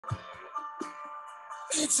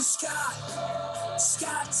It's a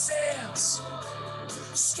Scott Sands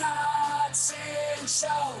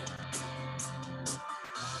Show.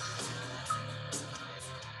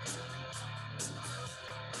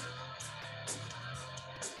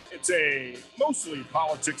 It's a mostly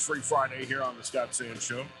politics-free Friday here on the Scott Sands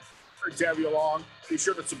Show. Great to have you along. Be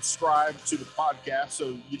sure to subscribe to the podcast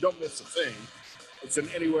so you don't miss a thing. Listen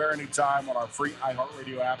anywhere, anytime on our free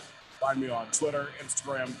iHeartRadio app. Find me on Twitter,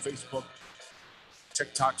 Instagram, Facebook,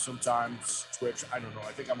 TikTok sometimes, Twitch. I don't know.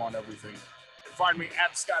 I think I'm on everything. You can find me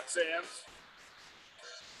at Scott Sands.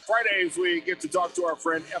 Fridays, we get to talk to our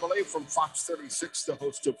friend Emily from Fox 36, the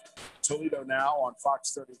host of Toledo Now on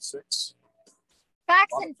Fox 36.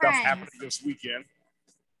 Fox a lot and of stuff Friends. happening this weekend.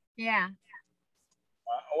 Yeah.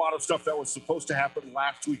 A lot of stuff that was supposed to happen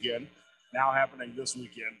last weekend, now happening this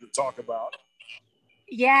weekend to talk about.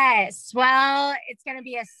 Yes. Well, it's going to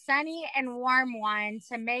be a sunny and warm one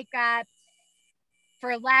to make up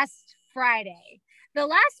for last Friday. The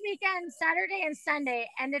last weekend, Saturday and Sunday,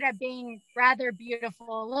 ended up being rather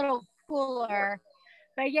beautiful, a little cooler.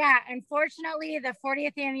 But yeah, unfortunately, the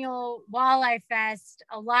 40th annual Walleye Fest,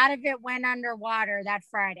 a lot of it went underwater that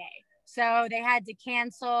Friday. So they had to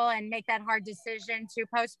cancel and make that hard decision to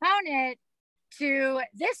postpone it to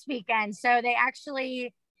this weekend. So they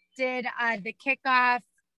actually did the kickoff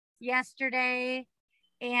yesterday,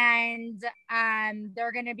 and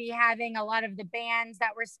they're going to be having a lot of the bands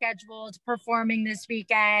that were scheduled performing this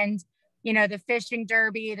weekend, you know, the fishing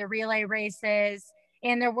derby, the relay races,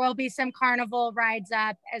 and there will be some carnival rides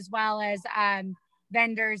up, as well as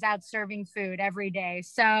vendors out serving food every day.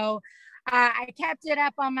 So I kept it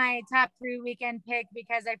up on my top 3 weekend pick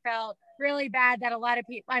because I felt really bad that a lot of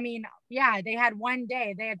people, they had one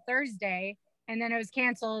day, they had Thursday, and then it was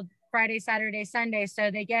canceled Friday, Saturday, Sunday.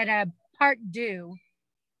 So they get a part due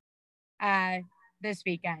this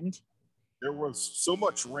weekend. There was so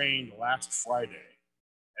much rain last Friday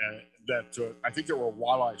that I think there were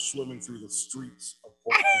walleye swimming through the streets of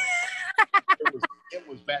Portland. It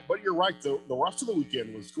was bad. But you're right, the rest of the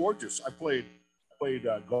weekend was gorgeous. I played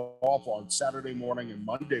golf on Saturday morning and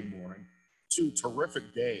Monday morning, 2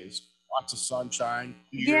 terrific days, lots of sunshine.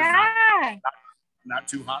 Not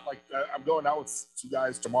too hot. Like I'm going out with 2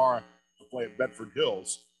 guys tomorrow to play at Bedford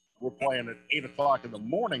Hills. We're playing at 8 o'clock in the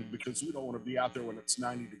morning because we don't want to be out there when it's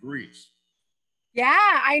 90 degrees. Yeah,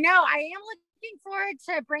 I know. I am looking forward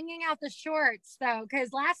to bringing out the shorts though,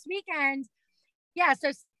 because last weekend,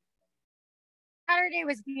 so Saturday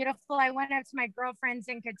was beautiful. I went up to my girlfriend's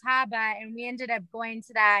in Catawba, and we ended up going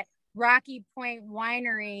to that Rocky Point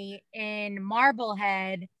Winery in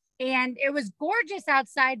Marblehead. And it was gorgeous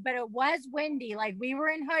outside, but it was windy. Like, we were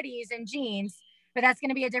in hoodies and jeans, but that's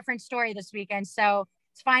going to be a different story this weekend. So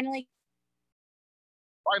it's finally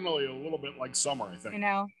a little bit like summer, I think. You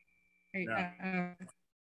know? Yeah.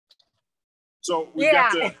 So we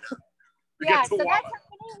got to get to Walleye.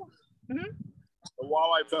 Mm-hmm. The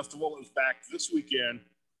Walleye Festival is back this weekend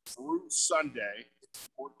through Sunday,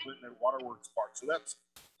 Port Clinton at Waterworks Park. So that's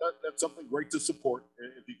something great to support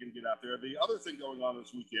if you can get out there. The other thing going on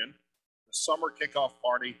this weekend, the summer kickoff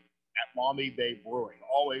party at Maumee Bay Brewing.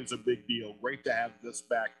 Always a big deal. Great to have this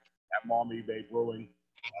back at Maumee Bay Brewing.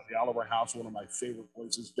 The Oliver House, one of my favorite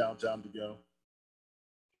places downtown to go.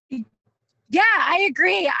 Yeah, I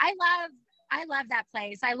agree. I love that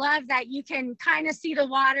place. I love that you can kind of see the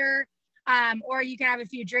water, or you can have a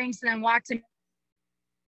few drinks and then walk to,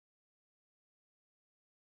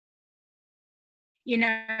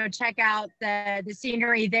 check out the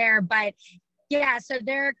scenery there. But yeah, so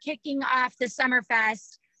they're kicking off the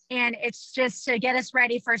Summerfest, and it's just to get us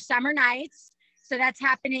ready for summer nights. So that's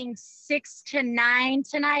happening 6 to 9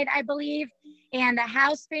 tonight, I believe. And the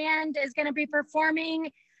house band is going to be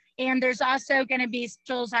performing. And there's also going to be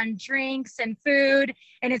specials on drinks and food.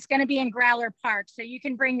 And it's going to be in Growler Park. So you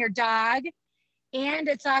can bring your dog. And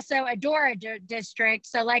it's also a Dora district.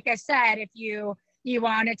 So like I said, if you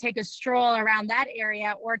want to take a stroll around that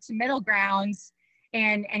area or to Middle Grounds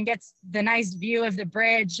and get the nice view of the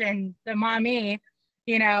bridge and the Maumee,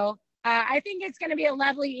 I think it's going to be a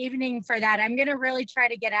lovely evening for that. I'm going to really try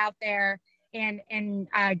to get out there and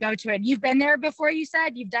go to it. You've been there before, you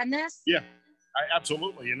said? You've done this? Yeah,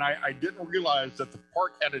 absolutely. And I didn't realize that the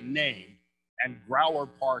park had a name, and Growler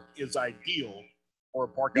Park is ideal for a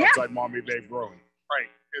park outside Maumee Bay Brewing. Right.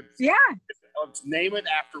 Let's name it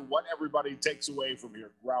after what everybody takes away from here,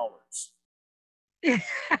 growlers.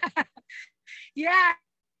 Yeah,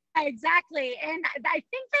 exactly. And I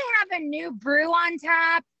think they have a new brew on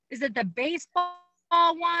tap. Is it the baseball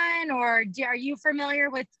one, or are you familiar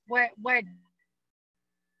with what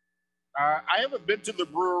I haven't been to the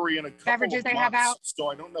brewery in a couple beverages of they months, have out? so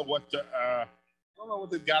I don't know what don't know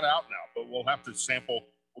what they've got out now, but we'll have to sample.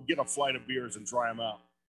 We'll get a flight of beers and try them out.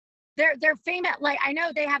 They're famous. Like, I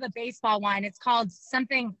know they have a baseball one. It's called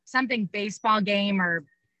something baseball game, or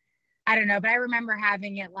I don't know, but I remember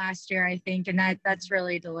having it last year, I think, and that's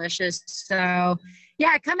really delicious. So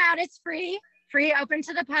yeah, come out. It's free, open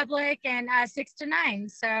to the public, and 6 to 9.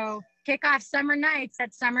 So kick off summer nights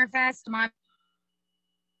at Summerfest.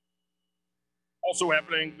 Also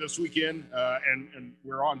happening this weekend, and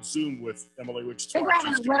we're on Zoom with Emily, which is I think we're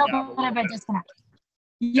having a little bit of a disconnect.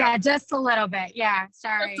 Yeah, just a little bit. Yeah,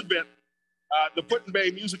 sorry. Just a bit. The Put-in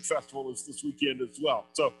Bay Music Festival is this weekend as well.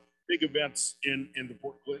 So big events in the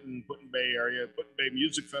Port Clinton, Put-in Bay area. Put-in Bay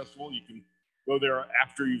Music Festival. You can go there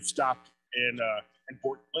after you've stopped in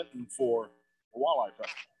Port Clinton for a walleye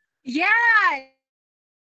festival. Yeah.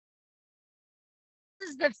 This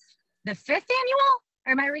is the 5th annual?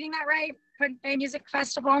 Am I reading that right? Put-in Bay Music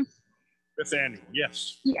Festival? 5th annual,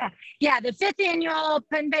 yes. Yeah, the 5th annual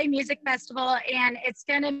Put-in Bay Music Festival, and it's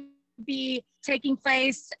going to be taking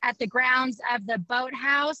place at the grounds of the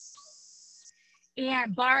Boathouse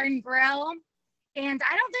and Bar and Grill. And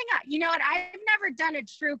I don't think, you know what, I've never done a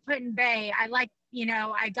true Put-in Bay. I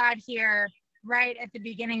got here right at the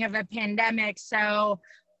beginning of a pandemic, so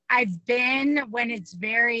I've been when it's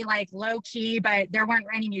very like low key, but there weren't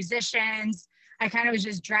any musicians. I kind of was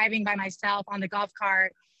just driving by myself on the golf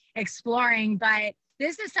cart, exploring. But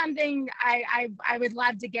this is something I would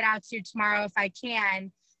love to get out to tomorrow if I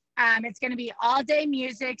can. It's going to be all day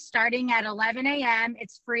music starting at 11 a.m.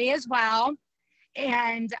 It's free as well.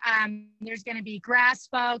 And there's going to be grass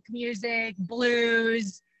folk music,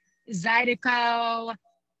 blues, Zydeco.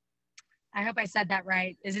 I hope I said that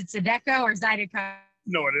right. Is it Zydeco or Zydeco?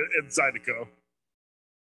 No, it's Zydeco.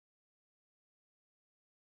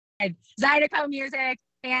 Zydeco music,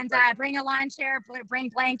 and bring a lawn chair, bring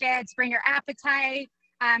blankets, bring your appetite.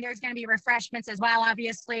 There's going to be refreshments as well,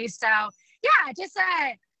 obviously. So yeah, just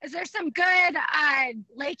is there some good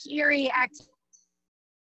Lake Erie activities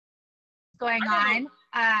going on?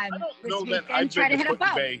 I don't know that I've try been to to hit a Put-in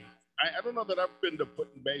boat. Bay. I don't know that I've been to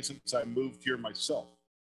Put-in Bay since I moved here myself.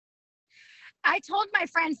 I told my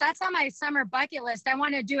friends that's on my summer bucket list. I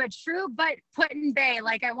want to do a true Put-in Bay.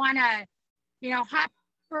 Like, I want to, hop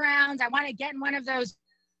around. I want to get in one of those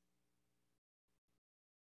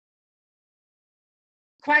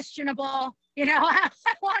questionable, I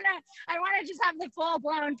want to just have the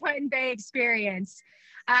full-blown Put-in Bay experience.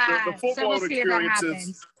 The full-blown we'll see if that experience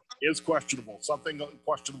happens. is questionable. Something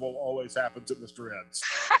questionable always happens at Mr. Ed's.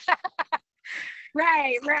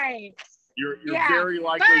 Right. You're very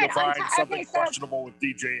likely to find something okay, questionable with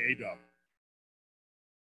DJ A-Dub.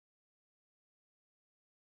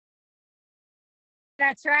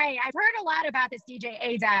 That's right. I've heard a lot about this DJ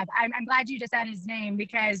A-Dub. I'm glad you just said his name,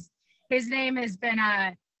 because his name has been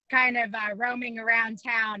kind of roaming around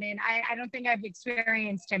town, and I don't think I've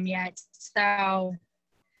experienced him yet. So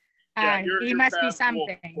he must be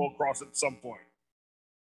something. We'll cross at some point.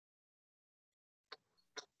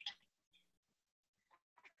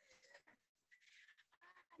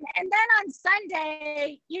 And then on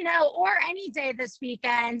Sunday, or any day this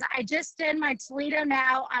weekend, I just did my Toledo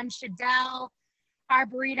Now on Shadell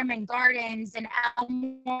Arboretum and Gardens in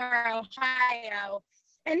Elmore, Ohio.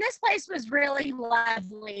 And this place was really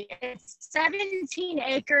lovely. It's 17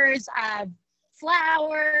 acres of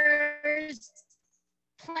flowers,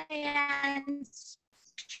 plants,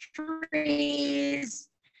 trees,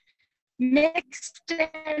 mixed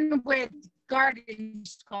in with garden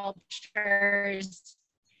sculptures.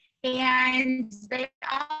 And they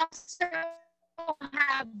also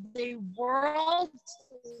have the world's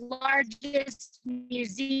largest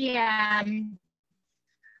museum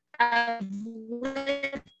of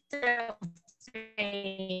lithophane.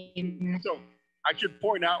 So I should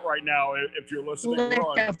point out right now, if you're listening,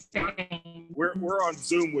 we're on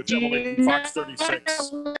Zoom with Emily from Fox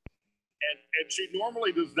 36. And she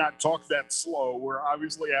normally does not talk that slow. We're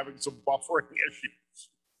obviously having some buffering issues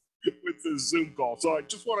with the Zoom call. So I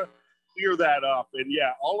just want to clear that up. And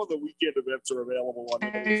yeah, all of the weekend events are available on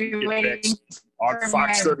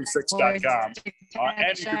fox36.com.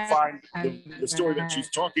 And you can find the story that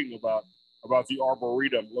she's talking about the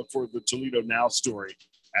Arboretum. Look for the Toledo Now story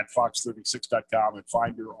at fox36.com and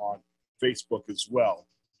find her on Facebook as well.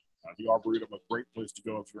 The Arboretum, a great place to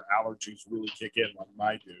go if your allergies really kick in like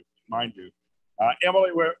mine do.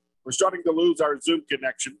 Emily, we're starting to lose our Zoom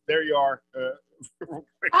connection. There you are. Oh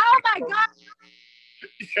my God.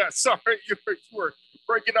 Yeah, sorry, you were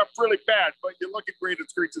breaking up really bad, but you're looking great.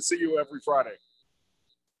 It's great to see you every Friday.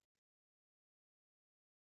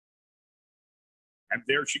 And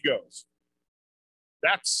there she goes.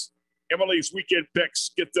 That's Emily's weekend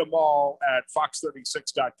picks, get them all at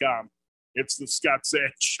fox36.com. It's the Scott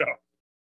Sands Show.